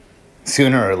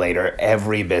Sooner or later,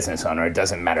 every business owner, it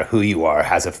doesn't matter who you are,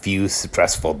 has a few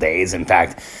stressful days. In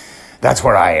fact, that's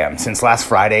where I am. Since last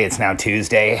Friday, it's now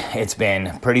Tuesday. It's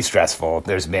been pretty stressful.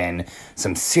 There's been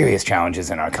some serious challenges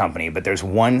in our company, but there's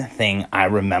one thing I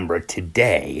remember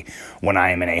today when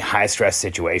I am in a high-stress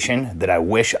situation that I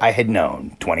wish I had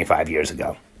known 25 years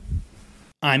ago.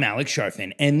 I'm Alex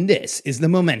Sharfin, and this is the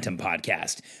Momentum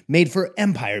Podcast, made for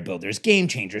empire builders, game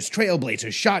changers,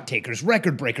 trailblazers, shot takers,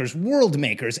 record breakers, world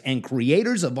makers, and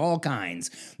creators of all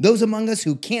kinds. Those among us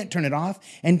who can't turn it off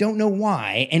and don't know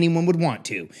why anyone would want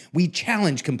to. We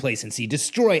challenge complacency,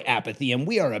 destroy apathy, and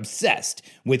we are obsessed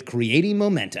with creating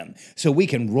momentum so we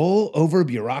can roll over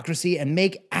bureaucracy and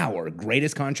make our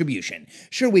greatest contribution.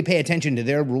 Sure, we pay attention to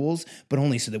their rules, but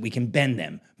only so that we can bend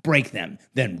them, break them,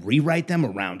 then rewrite them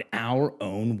around our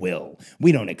own will.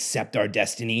 We don't accept our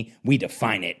destiny, we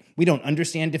define it. We don't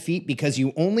understand defeat because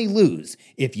you only lose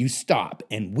if you stop,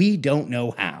 and we don't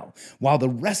know how. While the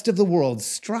rest of the world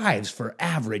strives for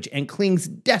average and clings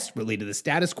desperately to the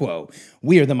status quo,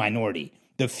 we are the minority,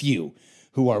 the few,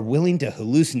 who are willing to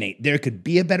hallucinate there could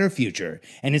be a better future.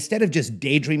 And instead of just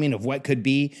daydreaming of what could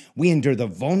be, we endure the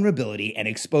vulnerability and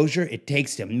exposure it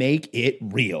takes to make it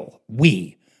real.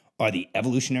 We are the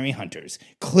evolutionary hunters,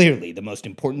 clearly the most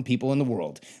important people in the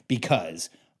world, because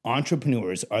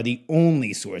entrepreneurs are the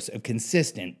only source of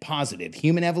consistent, positive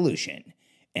human evolution,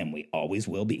 and we always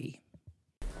will be.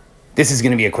 This is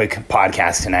going to be a quick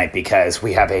podcast tonight because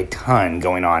we have a ton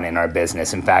going on in our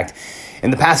business. In fact,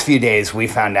 in the past few days, we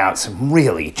found out some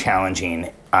really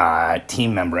challenging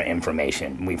team member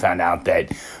information. We found out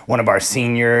that one of our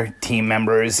senior team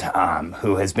members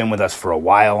who has been with us for a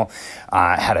while,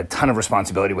 had a ton of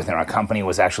responsibility within our company,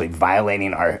 was actually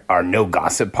violating our no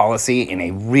gossip policy in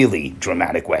a really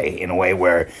dramatic way, in a way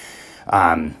where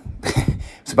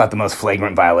it's about the most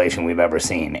flagrant violation we've ever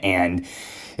seen. And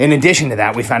in addition to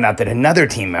that, we found out that another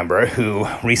team member who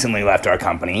recently left our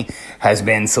company has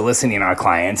been soliciting our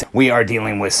clients. We are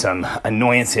dealing with some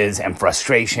annoyances and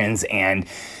frustrations, and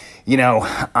even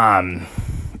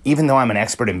though I'm an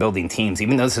expert in building teams,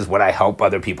 even though this is what I help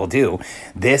other people do,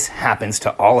 this happens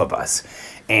to all of us.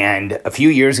 And a few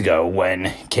years ago,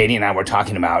 when Katie and I were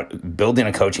talking about building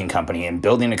a coaching company and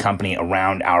building a company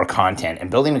around our content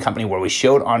and building a company where we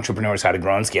showed entrepreneurs how to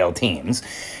grow and scale teams,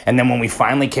 and then when we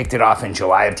finally kicked it off in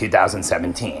July of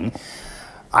 2017,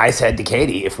 I said to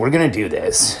Katie, if we're going to do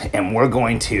this and we're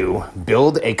going to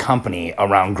build a company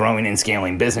around growing and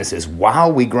scaling businesses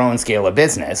while we grow and scale a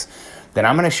business, then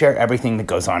I'm going to share everything that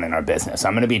goes on in our business.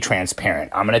 I'm going to be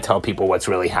transparent. I'm going to tell people what's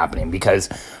really happening, because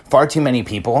far too many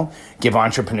people give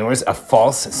entrepreneurs a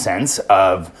false sense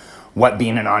of what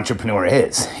being an entrepreneur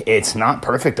is. It's not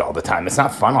perfect all the time. It's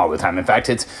not fun all the time. In fact,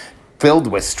 it's filled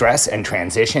with stress and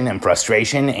transition and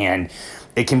frustration, and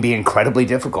it can be incredibly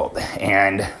difficult.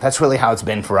 And that's really how it's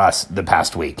been for us the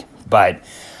past week. But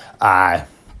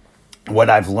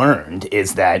what I've learned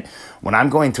is that when I'm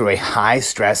going through a high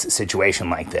stress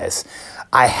situation like this,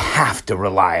 I have to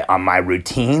rely on my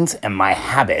routines and my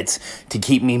habits to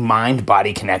keep me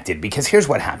mind-body connected. Because here's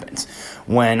what happens.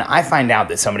 When I find out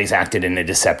that somebody's acted in a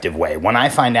deceptive way, when I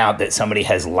find out that somebody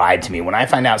has lied to me, when I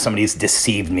find out somebody's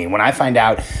deceived me, when I find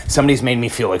out somebody's made me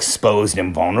feel exposed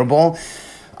and vulnerable,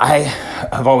 I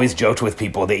have always joked with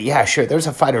people that, yeah, sure, there's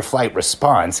a fight or flight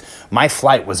response. My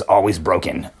flight was always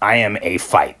broken. I am a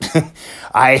fight.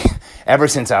 Ever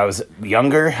since I was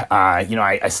younger,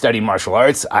 I studied martial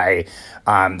arts. I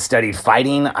studied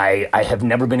fighting. I have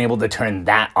never been able to turn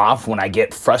that off. When I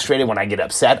get frustrated, when I get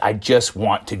upset, I just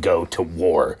want to go to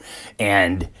war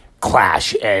and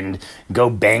clash and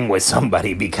go bang with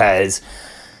somebody, because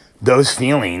those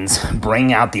feelings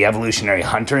bring out the evolutionary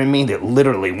hunter in me that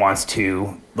literally wants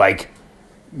to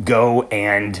go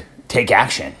and take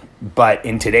action. But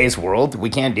in today's world,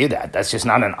 we can't do that. That's just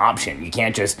not an option. You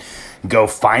can't just go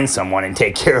find someone and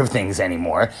take care of things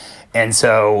anymore. And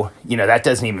so, that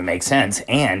doesn't even make sense.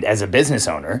 And as a business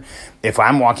owner, if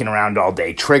I'm walking around all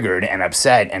day triggered and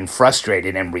upset and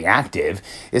frustrated and reactive,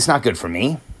 it's not good for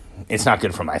me. It's not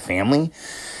good for my family.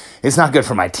 It's not good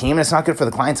for my team. It's not good for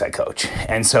the clients I coach.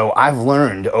 And so I've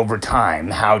learned over time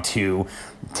how to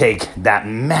take that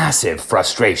massive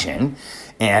frustration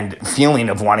and feeling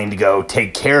of wanting to go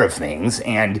take care of things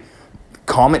and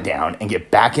calm it down and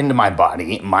get back into my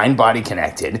body, mind-body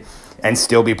connected, and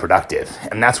still be productive.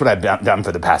 And that's what I've done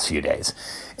for the past few days.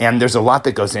 And there's a lot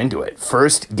that goes into it.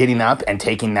 First, getting up and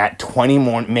taking that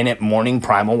 20-minute morning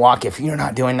primal walk. If you're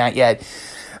not doing that yet,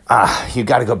 you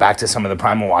got to go back to some of the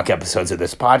Primal Walk episodes of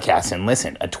this podcast and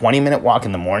listen. A 20-minute walk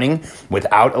in the morning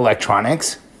without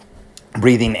electronics,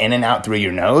 breathing in and out through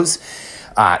your nose,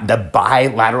 The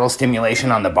bilateral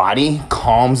stimulation on the body,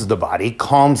 calms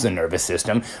the nervous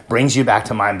system, brings you back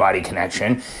to mind-body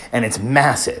connection, and it's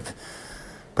massive.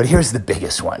 But here's the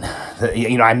biggest one.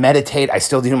 I meditate, I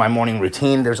still do my morning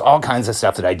routine. There's all kinds of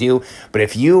stuff that I do. But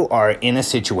if you are in a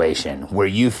situation where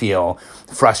you feel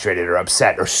frustrated or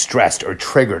upset or stressed or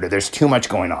triggered or there's too much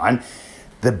going on,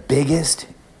 the biggest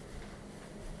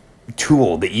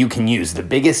tool that you can use, the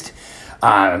biggest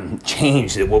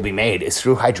change that will be made is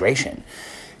through hydration.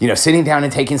 Sitting down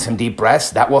and taking some deep breaths,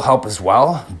 that will help as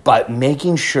well, but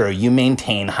making sure you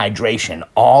maintain hydration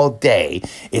all day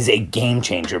is a game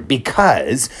changer,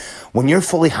 because when you're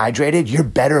fully hydrated, you're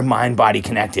better mind-body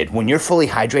connected. When you're fully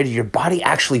hydrated, your body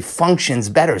actually functions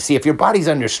better. See, if your body's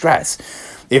under stress,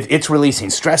 if it's releasing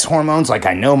stress hormones like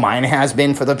I know mine has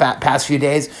been for the past few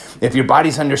days, if your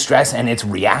body's under stress and it's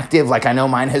reactive like I know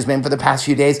mine has been for the past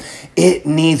few days, it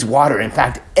needs water. In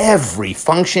fact, every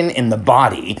function in the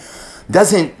body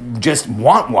doesn't just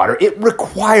want water, it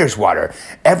requires water.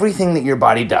 Everything that your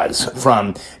body does,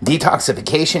 from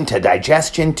detoxification to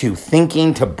digestion to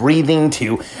thinking to breathing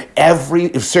to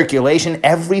every circulation,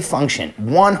 every function,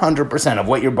 100% of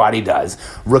what your body does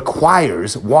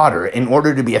requires water in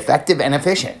order to be effective and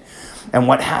efficient. And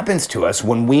what happens to us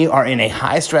when we are in a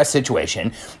high stress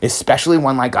situation, especially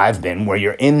one like I've been, where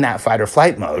you're in that fight or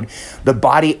flight mode, the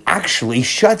body actually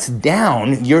shuts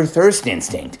down your thirst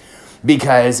instinct.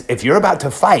 Because if you're about to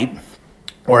fight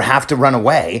or have to run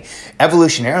away,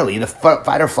 evolutionarily, the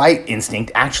fight or flight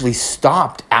instinct actually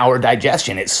stopped our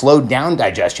digestion. It slowed down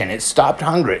digestion. It stopped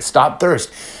hunger. It stopped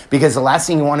thirst. Because the last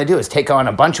thing you want to do is take on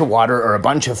a bunch of water or a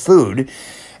bunch of food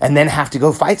and then have to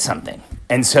go fight something.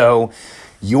 And so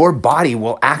your body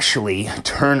will actually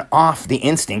turn off the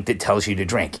instinct that tells you to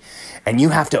drink. And you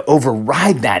have to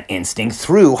override that instinct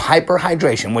through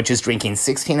hyperhydration, which is drinking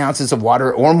 16 ounces of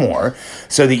water or more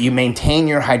so that you maintain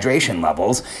your hydration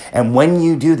levels. And when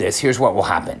you do this, here's what will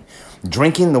happen.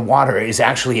 Drinking the water is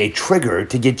actually a trigger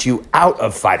to get you out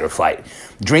of fight or flight.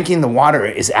 Drinking the water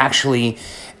is actually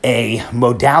a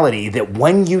modality that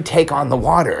when you take on the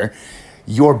water,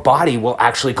 your body will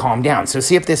actually calm down. So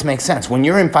see if this makes sense. When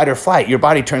you're in fight or flight, your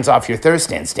body turns off your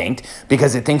thirst instinct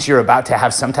because it thinks you're about to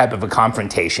have some type of a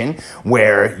confrontation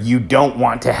where you don't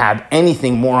want to have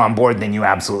anything more on board than you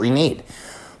absolutely need.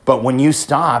 But when you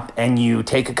stop and you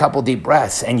take a couple deep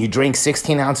breaths and you drink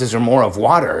 16 ounces or more of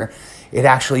water, it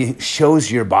actually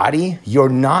shows your body you're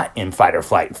not in fight or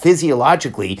flight.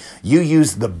 Physiologically, you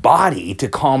use the body to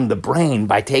calm the brain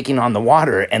by taking on the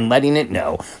water and letting it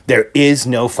know there is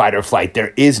no fight or flight.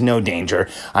 There is no danger.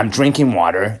 I'm drinking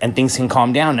water and things can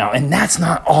calm down now. And that's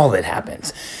not all that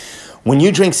happens. When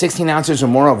you drink 16 ounces or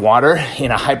more of water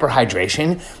in a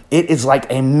hyperhydration, it is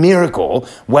like a miracle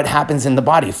what happens in the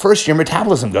body. First, your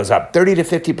metabolism goes up 30 to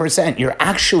 50%. You're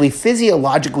actually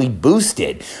physiologically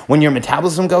boosted. When your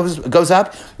metabolism goes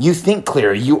up, you think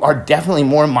clearer. You are definitely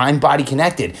more mind-body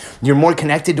connected. You're more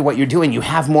connected to what you're doing. You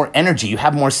have more energy. You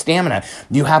have more stamina.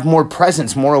 You have more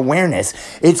presence, more awareness.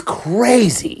 It's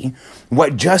crazy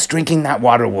what just drinking that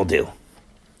water will do.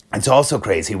 It's also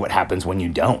crazy what happens when you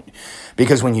don't.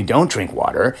 Because when you don't drink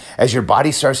water, as your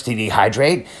body starts to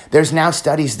dehydrate, there's now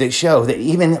studies that show that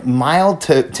even mild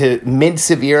to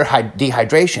mid-severe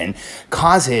dehydration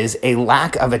causes a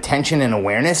lack of attention and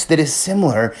awareness that is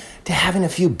similar to having a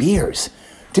few beers,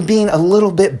 to being a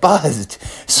little bit buzzed.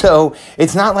 So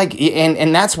it's not like,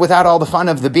 and that's without all the fun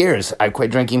of the beers. I quit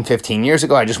drinking 15 years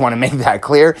ago. I just want to make that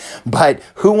clear. But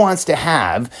who wants to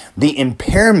have the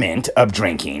impairment of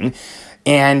drinking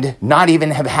and not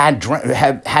even have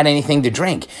had anything to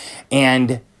drink?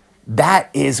 And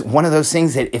that is one of those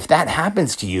things that if that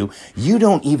happens to you, you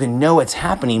don't even know it's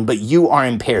happening, but you are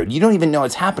impaired. You don't even know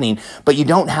it's happening, but you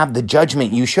don't have the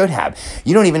judgment you should have.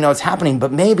 You don't even know it's happening,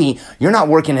 but maybe you're not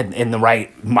working in the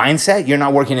right mindset. You're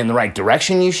not working in the right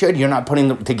direction you should. You're not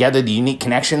putting together the unique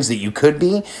connections that you could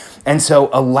be. And so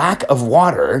a lack of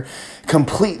water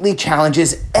completely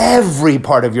challenges every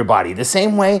part of your body. The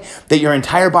same way that your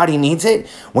entire body needs it,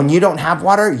 when you don't have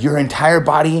water, your entire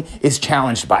body is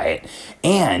challenged by it.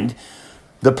 And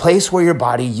the place where your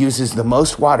body uses the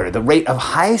most water, the rate of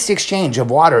highest exchange of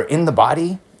water in the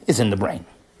body, is in the brain.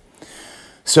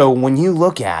 So when you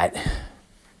look at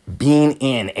being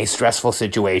in a stressful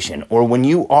situation, or when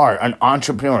you are an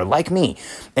entrepreneur like me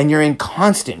and you're in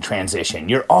constant transition,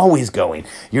 you're always going,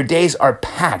 your days are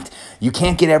packed, you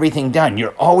can't get everything done,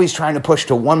 you're always trying to push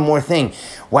to one more thing.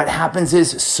 What happens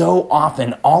is so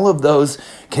often all of those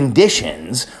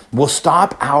conditions will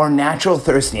stop our natural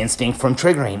thirst instinct from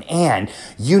triggering. And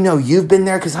you know you've been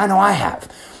there because I know I have,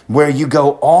 where you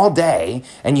go all day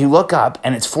and you look up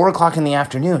and it's 4 o'clock in the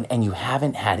afternoon and you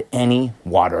haven't had any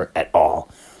water at all.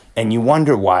 and you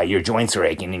wonder why your joints are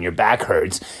aching and your back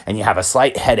hurts and you have a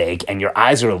slight headache and your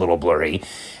eyes are a little blurry,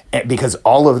 because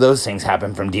all of those things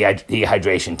happen from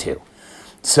dehydration too.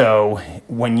 So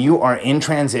when you are in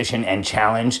transition and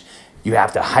challenged, you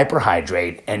have to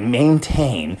hyperhydrate and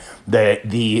maintain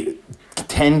the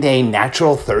 10-day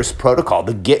natural thirst protocol,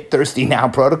 the Get Thirsty Now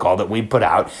protocol that we put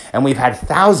out. And we've had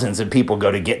thousands of people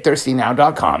go to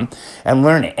getthirstynow.com and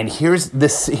learn it. And here's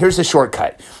the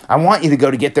shortcut. I want you to go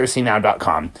to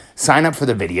getthirstynow.com, sign up for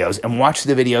the videos, and watch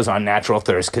the videos on natural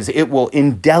thirst, because it will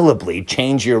indelibly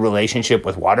change your relationship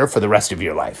with water for the rest of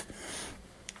your life.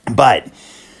 But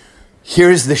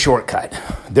here's the shortcut.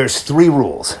 There's 3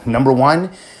 rules. Number 1,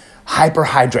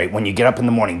 hyperhydrate when you get up in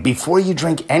the morning. Before you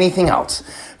drink anything else,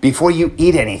 before you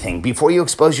eat anything, before you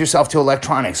expose yourself to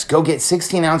electronics, go get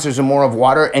 16 ounces or more of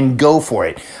water and go for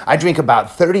it. I drink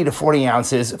about 30 to 40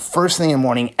 ounces first thing in the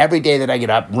morning every day that I get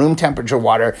up, room temperature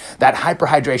water. That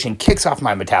hyperhydration kicks off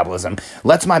my metabolism,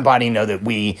 lets my body know that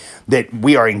we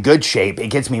are in good shape. It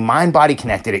gets me mind-body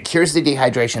connected. It cures the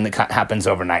dehydration that happens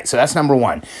overnight. So that's number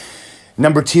 1.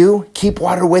 Number 2, keep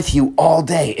water with you all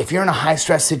day. If you're in a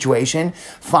high-stress situation,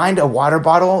 find a water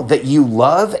bottle that you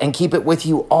love and keep it with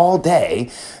you all day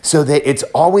so that it's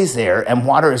always there and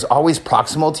water is always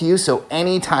proximal to you. So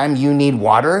anytime you need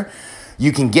water,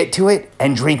 you can get to it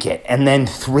and drink it. And then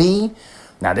 3,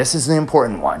 now this is the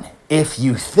important one. If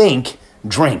you think,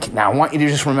 drink. Now I want you to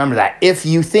just remember that. If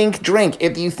you think, drink.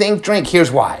 If you think, drink. Here's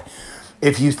why.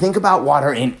 If you think about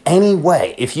water in any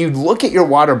way, if you look at your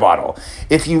water bottle,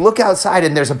 if you look outside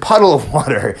and there's a puddle of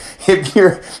water, if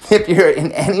you're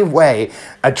in any way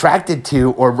attracted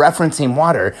to or referencing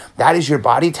water, that is your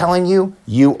body telling you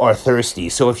you are thirsty.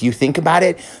 So if you think about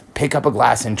it, pick up a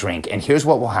glass and drink. And here's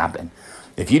what will happen.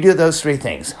 If you do those 3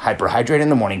 things, hyperhydrate in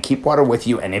the morning, keep water with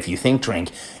you, and if you think,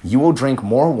 drink, you will drink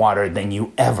more water than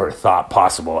you ever thought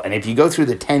possible. And if you go through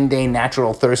the 10-day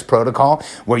natural thirst protocol,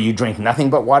 where you drink nothing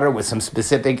but water with some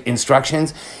specific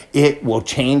instructions, it will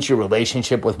change your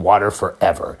relationship with water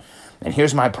forever. And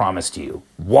here's my promise to you.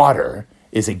 Water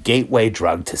is a gateway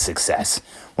drug to success.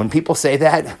 When people say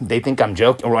that, they think I'm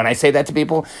joking. Or when I say that to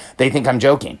people, they think I'm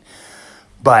joking.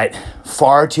 But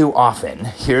far too often,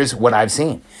 here's what I've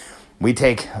seen. We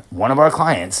take one of our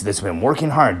clients that's been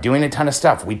working hard, doing a ton of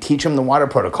stuff. We teach them the water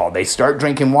protocol. They start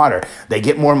drinking water. They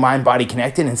get more mind-body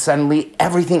connected, and suddenly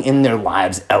everything in their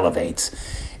lives elevates.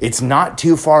 It's not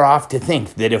too far off to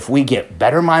think that if we get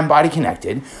better mind-body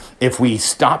connected, if we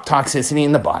stop toxicity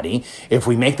in the body, if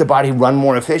we make the body run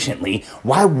more efficiently,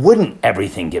 why wouldn't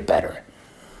everything get better?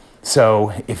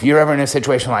 So if you're ever in a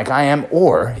situation like I am,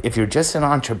 or if you're just an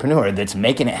entrepreneur that's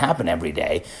making it happen every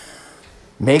day,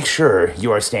 make sure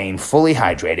you are staying fully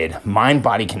hydrated,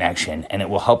 mind-body connection, and it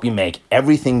will help you make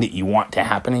everything that you want to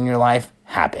happen in your life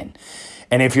happen.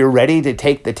 And if you're ready to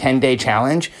take the 10-day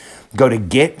challenge, go to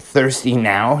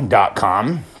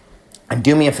getthirstynow.com and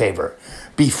do me a favor.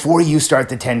 Before you start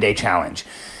the 10-day challenge,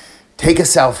 take a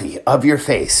selfie of your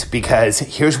face, because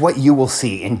here's what you will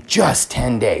see in just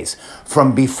 10 days.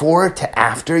 From before to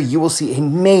after, you will see a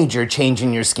major change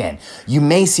in your skin. You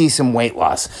may see some weight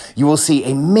loss. You will see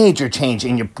a major change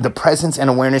in the presence and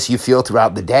awareness you feel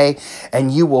throughout the day,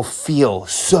 and you will feel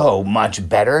so much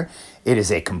better. It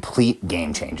is a complete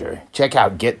game changer. Check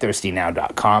out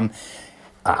getthirstynow.com.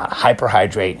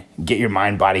 Hyperhydrate, get your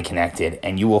mind-body connected,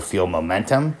 and you will feel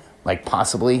momentum like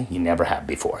possibly you never have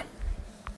before.